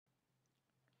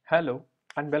Hello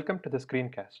and welcome to the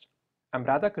screencast. I'm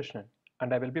Radhakrishnan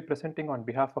and I will be presenting on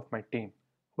behalf of my team,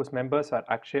 whose members are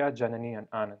Akshaya, Janani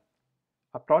and Anand.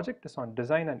 Our project is on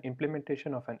design and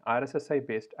implementation of an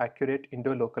RSSI-based accurate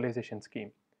indoor localization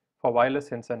scheme for wireless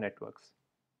sensor networks.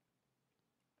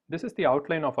 This is the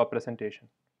outline of our presentation.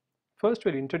 First,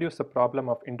 we'll introduce the problem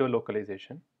of indoor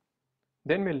localization.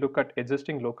 Then we'll look at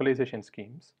existing localization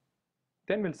schemes.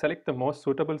 Then we'll select the most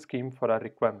suitable scheme for our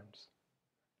requirements.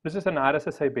 This is an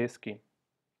RSSI-based scheme.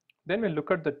 Then we'll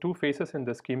look at the two phases in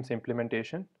the scheme's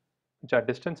implementation, which are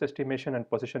distance estimation and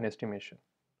position estimation.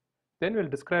 Then we'll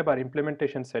describe our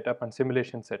implementation setup and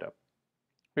simulation setup.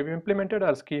 We've implemented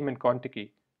our scheme in Contiki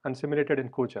and simulated in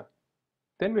Kuja.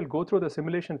 Then we'll go through the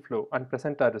simulation flow and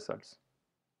present our results.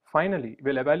 Finally,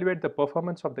 we'll evaluate the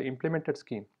performance of the implemented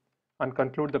scheme and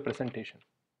conclude the presentation.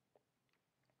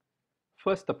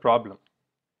 First, the problem.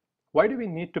 Why do we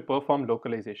need to perform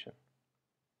localization?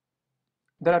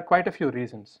 There are quite a few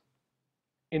reasons.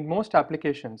 In most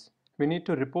applications, we need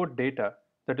to report data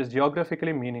that is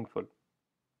geographically meaningful.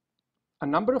 A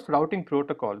number of routing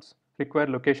protocols require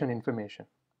location information.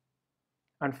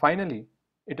 And finally,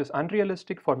 it is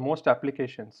unrealistic for most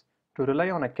applications to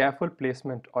rely on a careful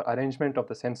placement or arrangement of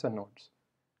the sensor nodes,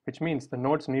 which means the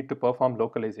nodes need to perform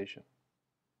localization.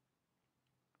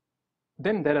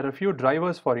 Then there are a few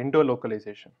drivers for indoor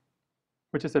localization,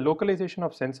 which is the localization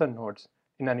of sensor nodes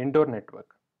in an indoor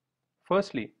network.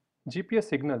 Firstly, GPS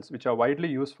signals, which are widely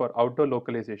used for outdoor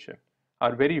localization,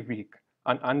 are very weak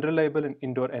and unreliable in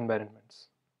indoor environments.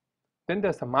 Then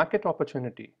there's the market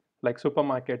opportunity like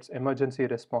supermarkets, emergency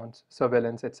response,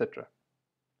 surveillance, etc.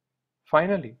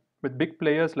 Finally, with big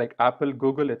players like Apple,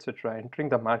 Google, etc. entering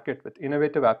the market with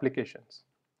innovative applications,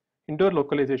 indoor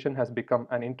localization has become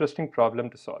an interesting problem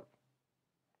to solve.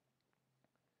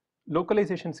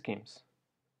 Localization schemes.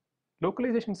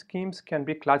 Localization schemes can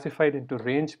be classified into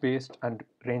range-based and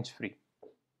range-free.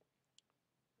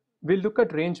 We'll look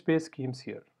at range-based schemes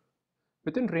here.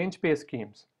 Within range-based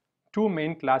schemes, two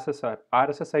main classes are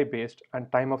RSSI-based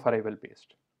and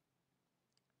time-of-arrival-based.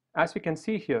 As we can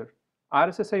see here,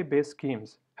 RSSI-based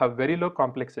schemes have very low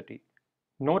complexity,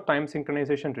 no time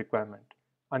synchronization requirement,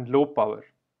 and low power,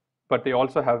 but they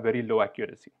also have very low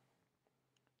accuracy.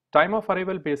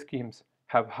 Time-of-arrival-based schemes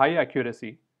have high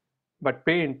accuracy, but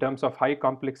pay in terms of high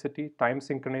complexity, time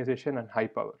synchronization, and high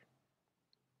power.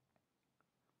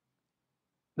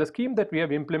 The scheme that we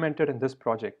have implemented in this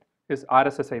project is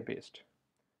RSSI based.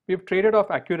 We've traded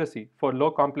off accuracy for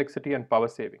low complexity and power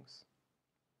savings.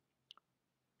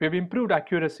 We've improved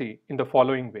accuracy in the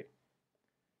following way.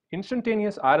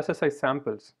 Instantaneous RSSI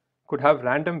samples could have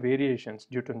random variations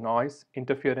due to noise,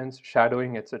 interference,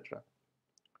 shadowing, etc.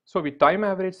 So we time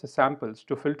average the samples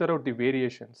to filter out the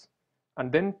variations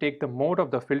and then take the mode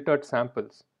of the filtered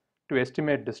samples to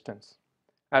estimate distance,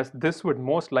 as this would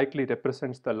most likely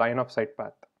represent the line of sight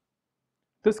path.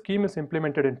 This scheme is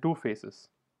implemented in two phases,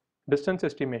 distance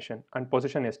estimation and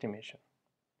position estimation.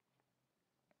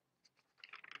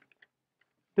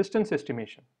 Distance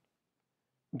estimation.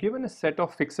 Given a set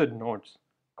of fixed nodes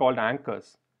called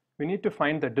anchors, we need to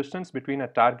find the distance between a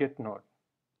target node,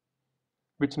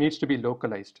 which needs to be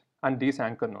localized, and these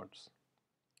anchor nodes.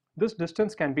 This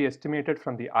distance can be estimated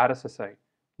from the RSSI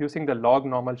using the log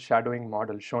normal shadowing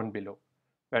model shown below,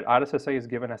 where RSSI is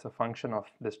given as a function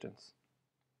of distance.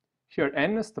 Here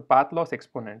n is the path loss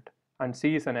exponent and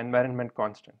c is an environment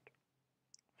constant.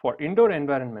 For indoor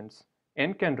environments,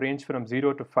 n can range from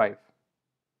 0 to 5.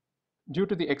 Due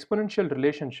to the exponential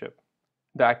relationship,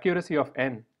 the accuracy of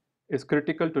n is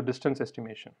critical to distance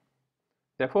estimation.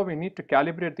 Therefore, we need to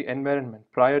calibrate the environment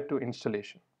prior to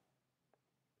installation.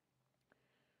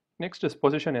 Next is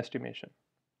position estimation.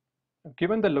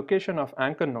 Given the location of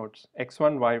anchor nodes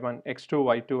x1, y1, x2,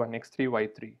 y2 and x3,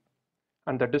 y3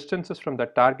 and the distances from the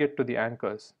target to the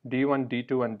anchors d1,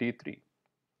 d2 and d3,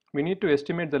 we need to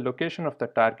estimate the location of the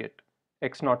target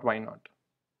x0, y0.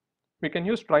 We can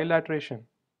use trilateration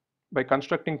by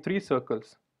constructing three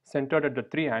circles centered at the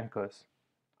three anchors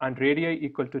and radii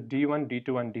equal to d1,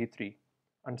 d2 and d3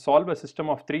 and solve a system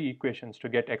of three equations to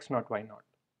get x0, y0.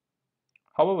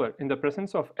 However, in the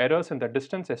presence of errors in the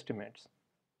distance estimates,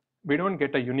 we don't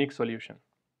get a unique solution.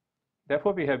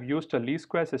 Therefore, we have used a least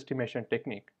squares estimation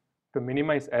technique to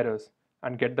minimize errors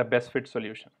and get the best fit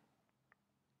solution.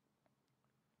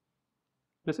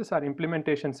 This is our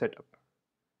implementation setup.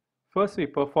 First, we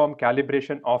perform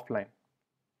calibration offline.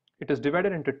 It is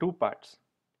divided into two parts.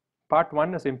 Part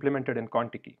 1 is implemented in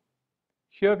Contiki.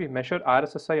 Here we measure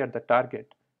RSSI at the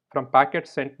target from packets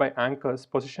sent by anchors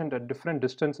positioned at different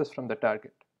distances from the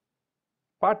target.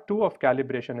 Part 2 of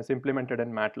calibration is implemented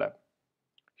in MATLAB.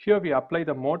 Here we apply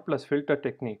the mode plus filter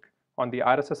technique on the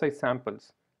RSSI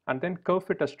samples and then curve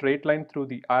fit a straight line through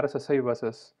the RSSI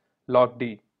versus log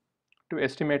D to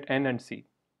estimate N and C.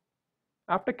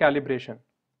 After calibration,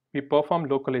 we perform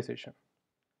localization.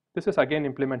 This is again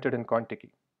implemented in Contiki.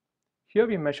 Here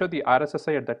we measure the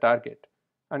RSSI at the target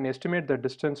and estimate the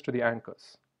distance to the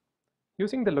anchors.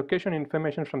 Using the location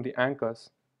information from the anchors,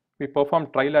 we perform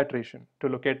trilateration to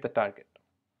locate the target.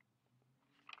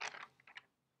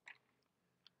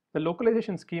 The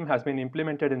localization scheme has been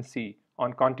implemented in C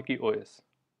on Contiki OS.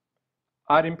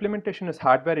 Our implementation is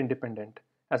hardware independent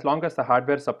as long as the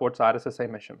hardware supports RSSI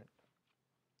measurement.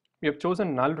 We have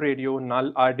chosen null radio,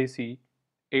 null RDC,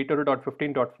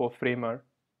 802.15.4 framer,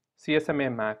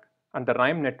 CSMA MAC, and the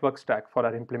RIME network stack for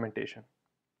our implementation.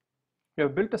 We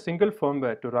have built a single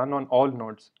firmware to run on all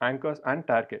nodes, anchors, and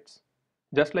targets,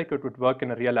 just like it would work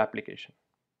in a real application.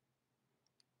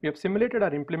 We have simulated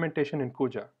our implementation in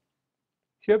Kuja.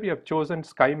 Here we have chosen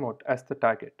Sky Mode as the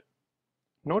target.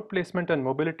 Node placement and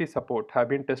mobility support have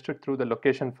been tested through the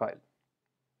location file.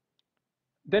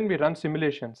 Then we run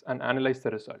simulations and analyze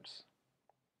the results.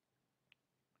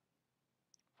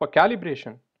 For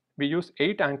calibration, we use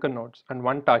 8 anchor nodes and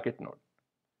 1 target node.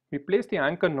 We place the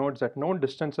anchor nodes at known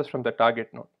distances from the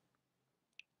target node.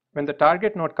 When the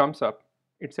target node comes up,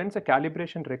 it sends a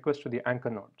calibration request to the anchor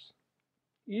nodes.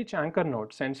 Each anchor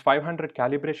node sends 500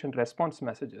 calibration response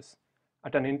messages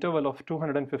at an interval of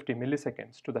 250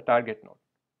 milliseconds to the target node.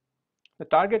 The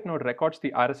target node records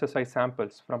the RSSI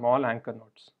samples from all anchor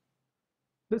nodes.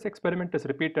 This experiment is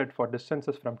repeated for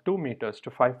distances from 2 meters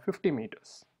to 550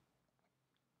 meters.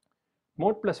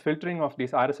 Mode plus filtering of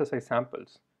these RSSI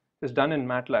samples is done in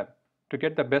MATLAB to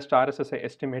get the best RSSI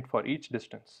estimate for each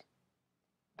distance.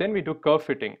 Then we do curve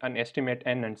fitting and estimate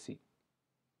N and C.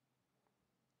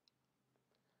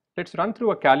 Let's run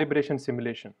through a calibration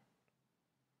simulation.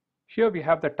 Here we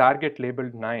have the target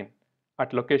labeled 9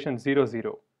 at location 0,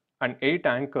 0 and 8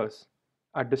 anchors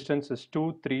at distances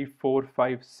 2, 3, 4,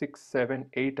 5, 6, 7,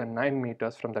 8 and 9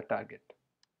 meters from the target.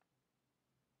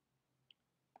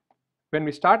 When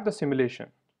we start the simulation,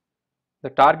 the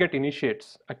target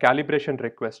initiates a calibration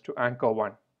request to anchor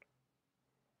 1.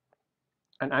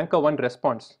 And anchor 1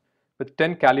 responds with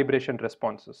 10 calibration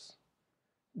responses,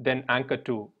 then anchor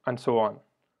 2 and so on.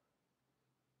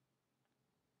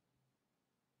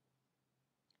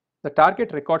 The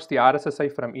target records the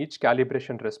RSSI from each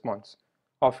calibration response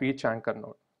of each anchor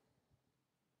node.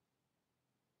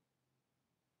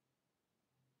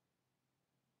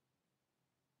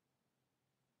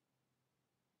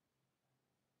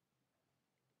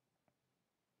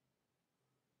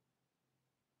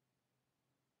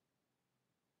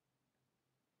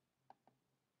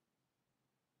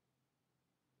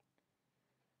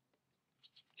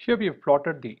 Here we have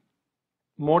plotted the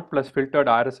mode plus filtered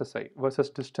RSSI versus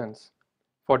distance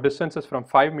for distances from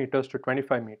 5 meters to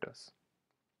 25 meters.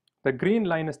 The green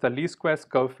line is the least squares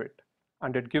curve fit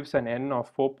and it gives an N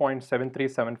of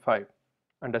 4.7375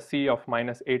 and a C of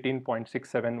minus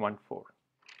 18.6714.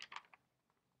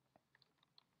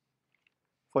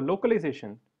 For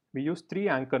localization, we use 3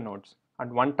 anchor nodes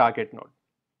and 1 target node.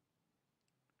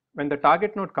 When the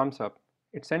target node comes up,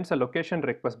 it sends a location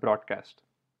request broadcast.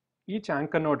 Each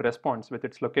anchor node responds with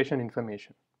its location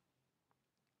information.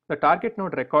 The target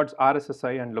node records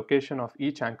RSSI and location of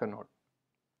each anchor node.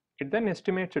 It then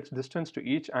estimates its distance to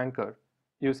each anchor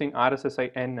using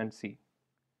RSSI N and C.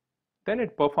 Then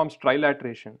it performs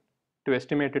trilateration to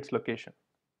estimate its location.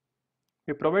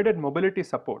 We provided mobility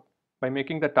support by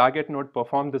making the target node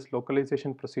perform this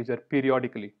localization procedure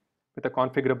periodically with a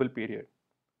configurable period.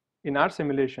 In our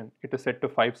simulation, it is set to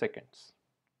 5 seconds.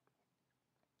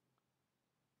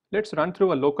 Let's run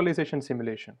through a localization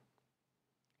simulation.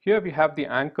 Here we have the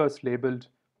anchors labeled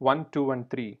 1, 2 and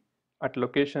 3 at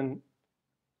location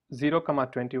 0,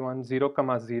 21,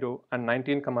 0, 0 and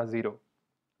 19, 0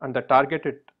 and the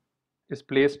target is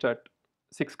placed at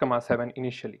 6, 7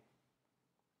 initially.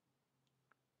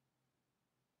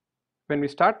 When we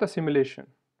start the simulation,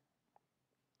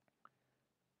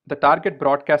 the target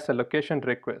broadcasts a location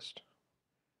request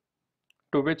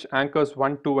to which anchors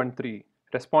 1, 2 and 3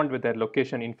 respond with their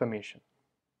location information.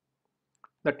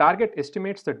 The target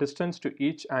estimates the distance to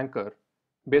each anchor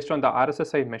based on the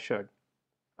RSSI measured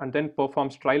and then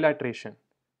performs trilateration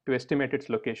to estimate its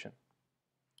location.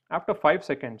 After 5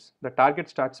 seconds, the target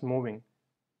starts moving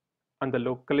and the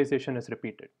localization is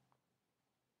repeated.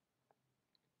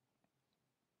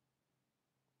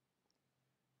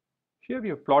 Here we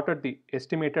have plotted the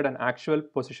estimated and actual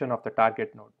position of the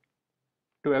target node.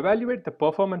 To evaluate the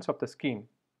performance of the scheme,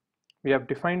 we have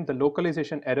defined the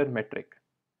localization error metric,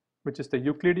 which is the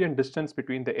Euclidean distance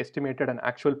between the estimated and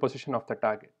actual position of the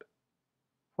target.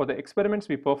 For the experiments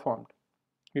we performed,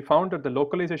 we found that the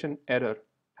localization error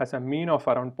has a mean of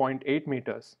around 0.8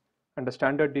 meters and a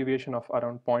standard deviation of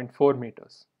around 0.4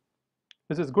 meters.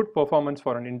 This is good performance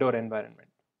for an indoor environment.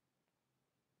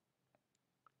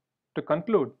 To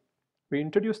conclude, we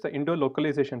introduced the indoor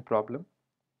localization problem,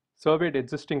 surveyed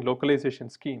existing localization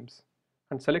schemes,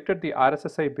 and selected the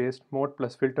RSSI-based mode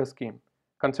plus filter scheme,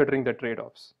 considering the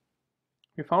trade-offs.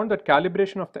 We found that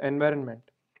calibration of the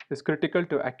environment is critical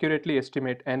to accurately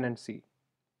estimate N and C.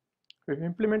 We've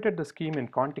implemented the scheme in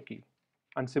Contiki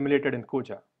and simulated in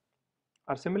Kuja.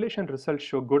 Our simulation results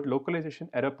show good localization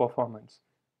error performance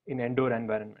in indoor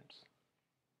environments.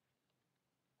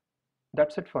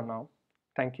 That's it for now.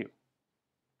 Thank you.